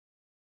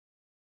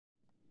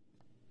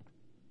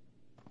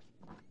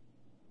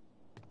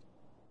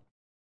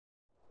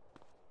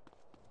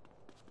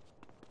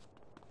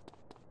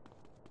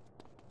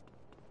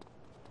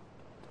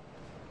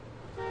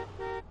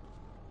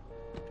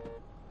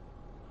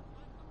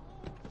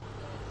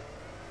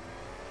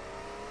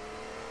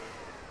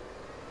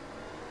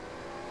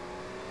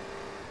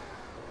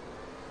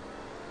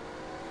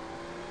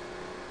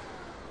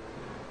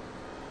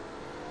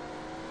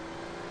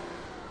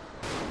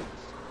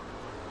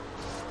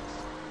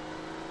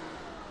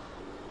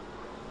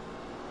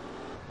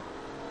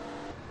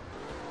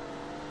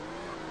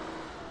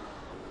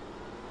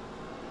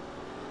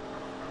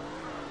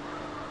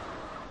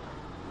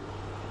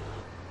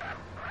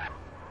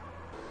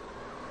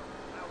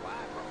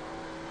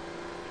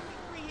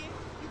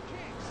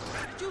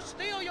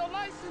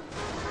license!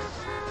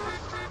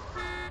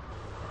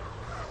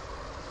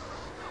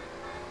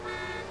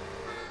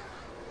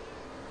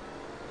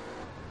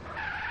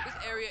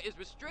 This area is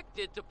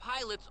restricted to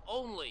pilots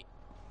only.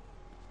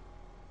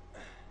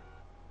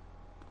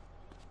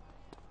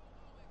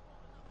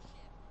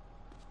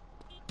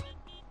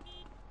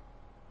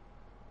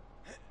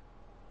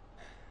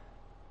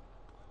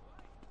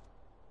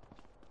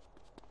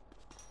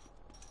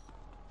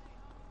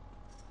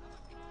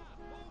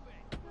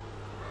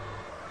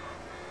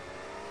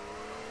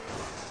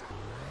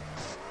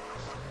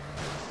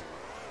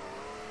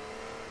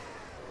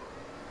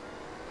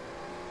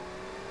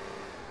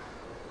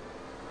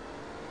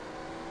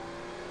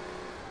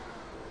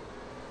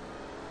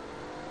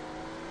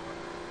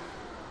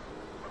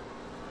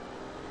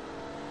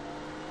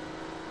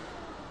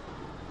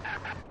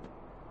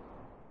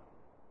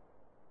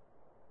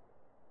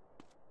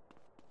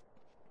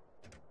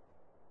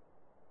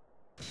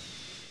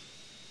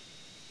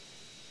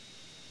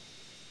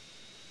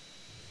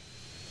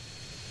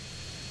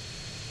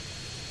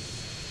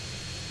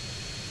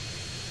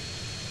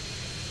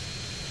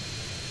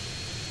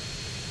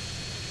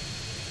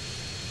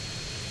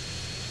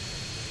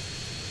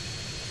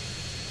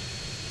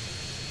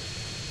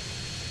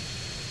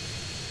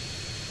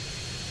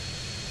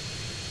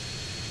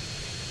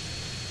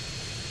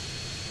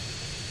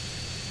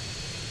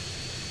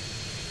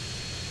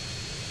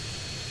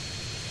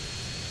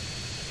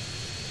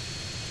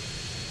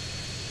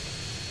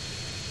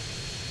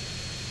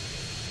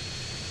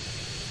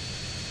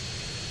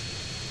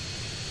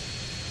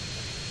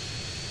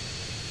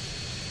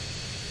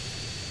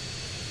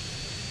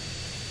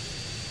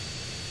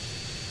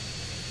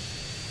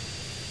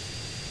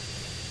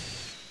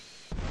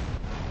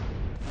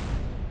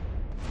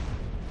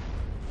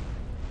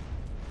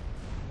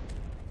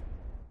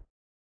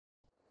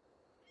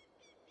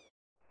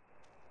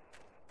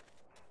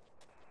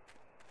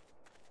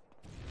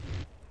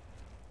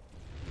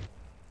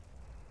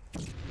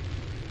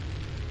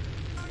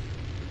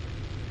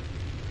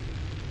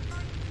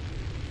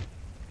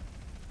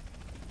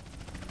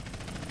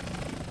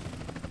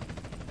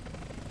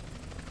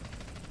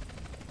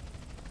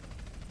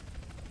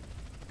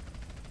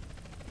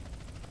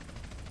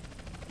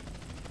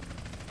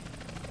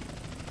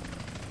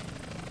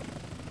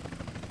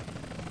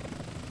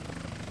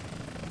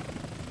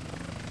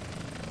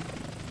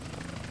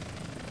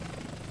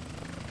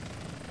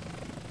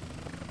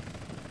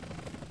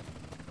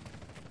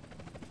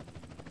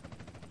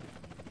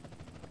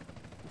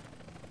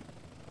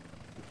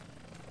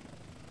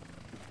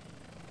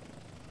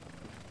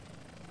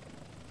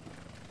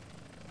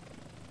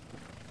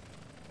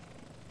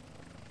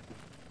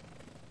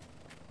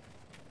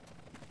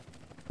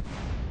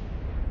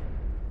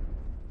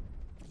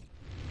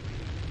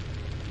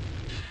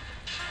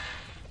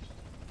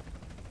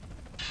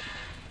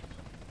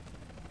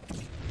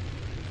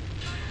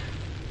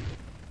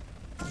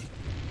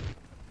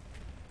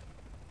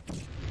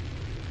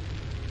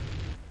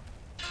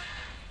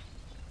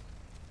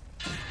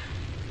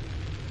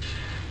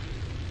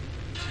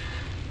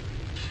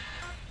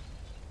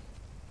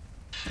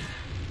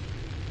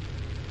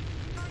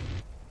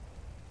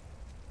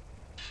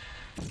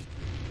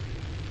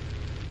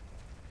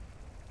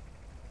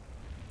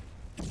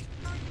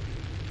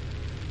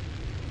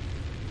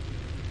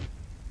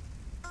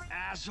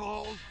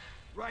 Assholes.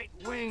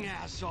 Right-wing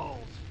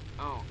assholes.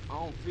 I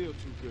don't feel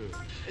too good.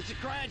 It's a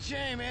crying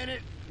shame, ain't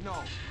it? No,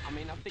 I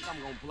mean, I think I'm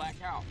gonna black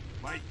out.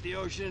 Fight the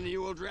ocean and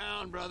you will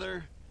drown,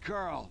 brother.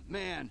 Carl,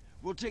 man,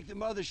 we'll take the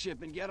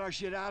mothership and get our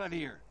shit out of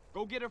here.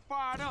 Go get her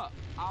fired up.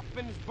 I'll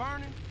finish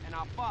burning, and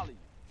I'll follow you.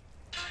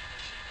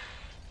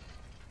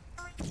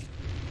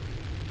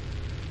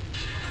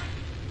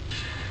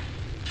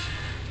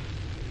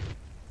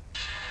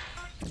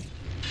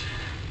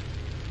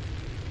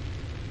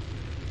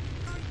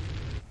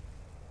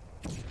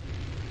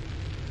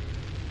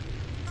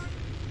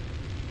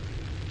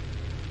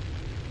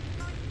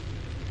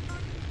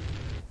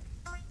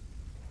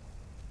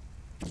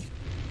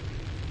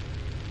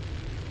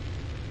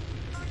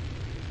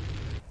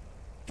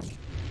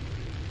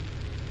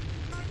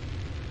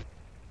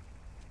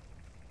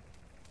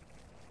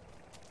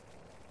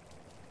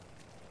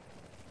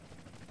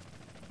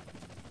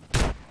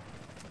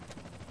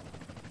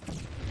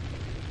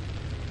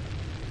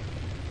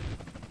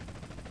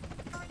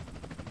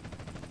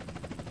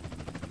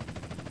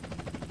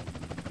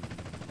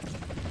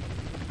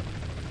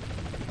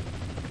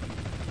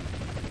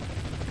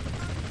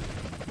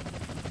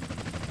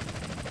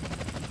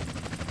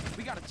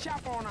 Got a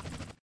chopper on her.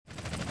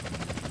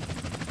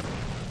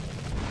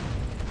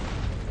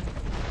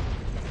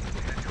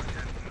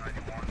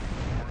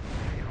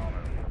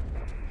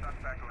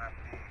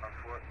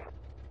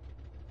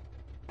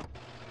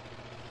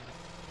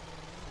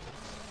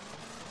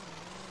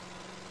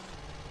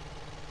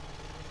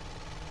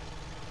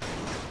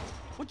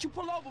 What you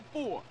pull over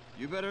for?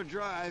 You better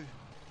drive.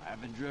 I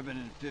haven't driven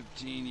in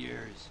 15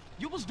 years.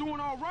 You was doing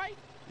all right?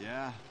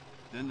 Yeah,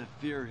 then the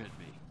fear hit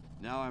me.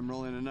 Now I'm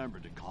rolling a number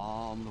to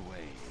calm the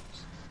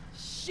waves.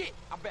 Shit,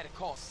 I better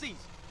call Caesar.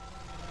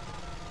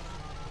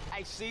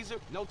 Hey, Caesar,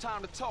 no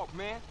time to talk,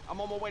 man. I'm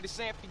on my way to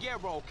San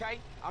Fierro, okay?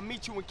 I'll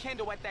meet you and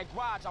Kendall at that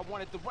garage I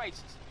won at the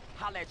races.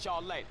 Holla at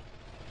y'all later.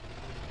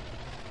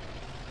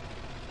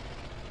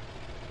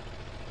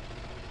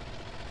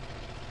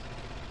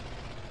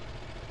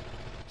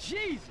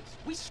 Jesus,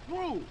 we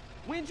screwed.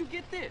 When'd you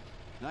get this?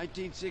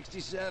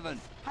 1967.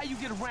 How you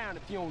get around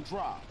if you don't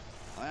drive?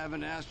 I have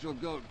an astral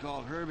goat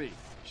called Herbie.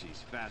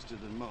 She's faster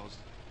than most,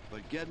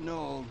 but getting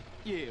old.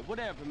 Yeah,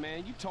 whatever,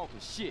 man. You talking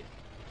shit.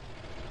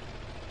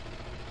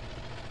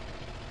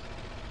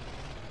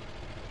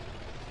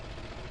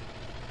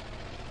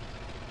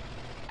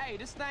 Hey,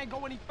 this thing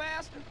go any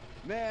faster?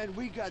 Man,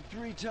 we got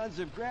 3 tons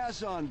of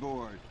grass on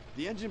board.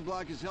 The engine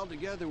block is held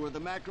together with a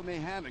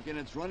macrame hammock, and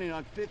it's running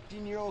on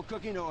 15-year-old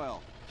cooking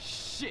oil.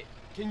 Shit.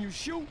 Can you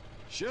shoot?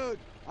 Shoot!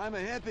 I'm a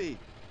hippie.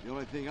 The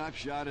only thing I've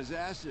shot is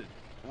acid.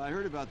 I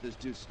heard about this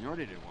dude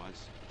snorting it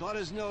once. Thought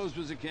his nose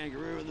was a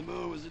kangaroo and the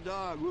moon was a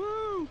dog.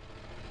 Woo!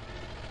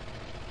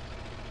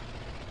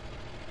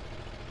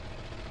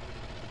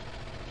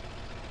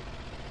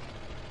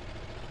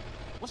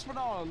 What's with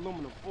all the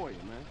aluminum foil,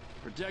 man?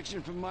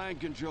 Protection from mind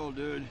control,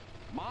 dude.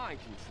 Mind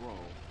control.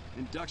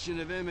 Induction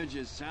of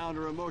images, sound,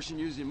 or emotion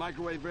using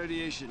microwave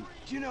radiation.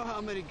 Do you know how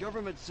many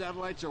government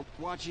satellites are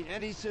watching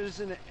any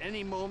citizen at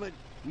any moment?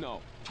 No.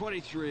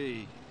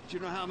 23. Do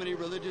you know how many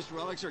religious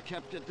relics are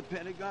kept at the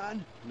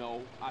Pentagon?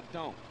 No, I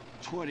don't.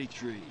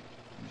 23. You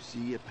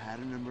see a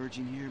pattern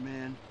emerging here,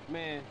 man?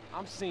 Man,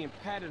 I'm seeing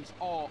patterns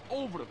all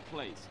over the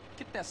place.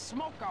 Get that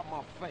smoke out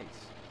my face.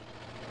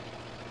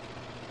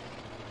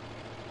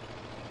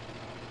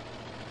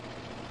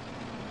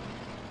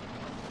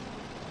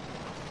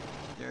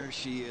 There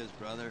she is,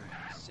 brother.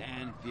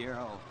 San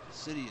Fierro,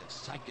 city of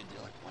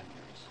psychedelic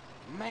wonders.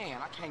 Man,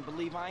 I can't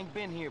believe I ain't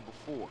been here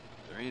before.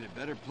 There ain't a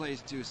better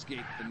place to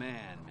escape the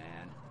man.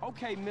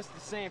 Okay, Mr.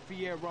 San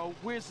Fierro,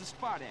 where's the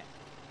spot at?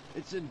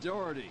 It's in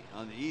Doherty,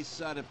 on the east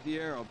side of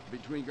Fierro,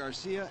 between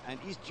Garcia and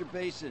Easter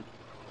Basin.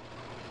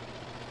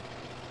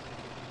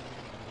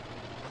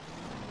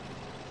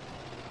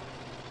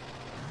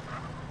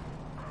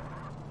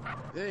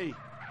 Hey!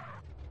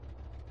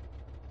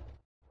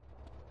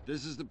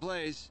 This is the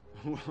place.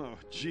 Whoa,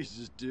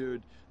 Jesus,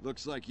 dude.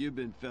 Looks like you've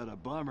been fed a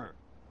bummer.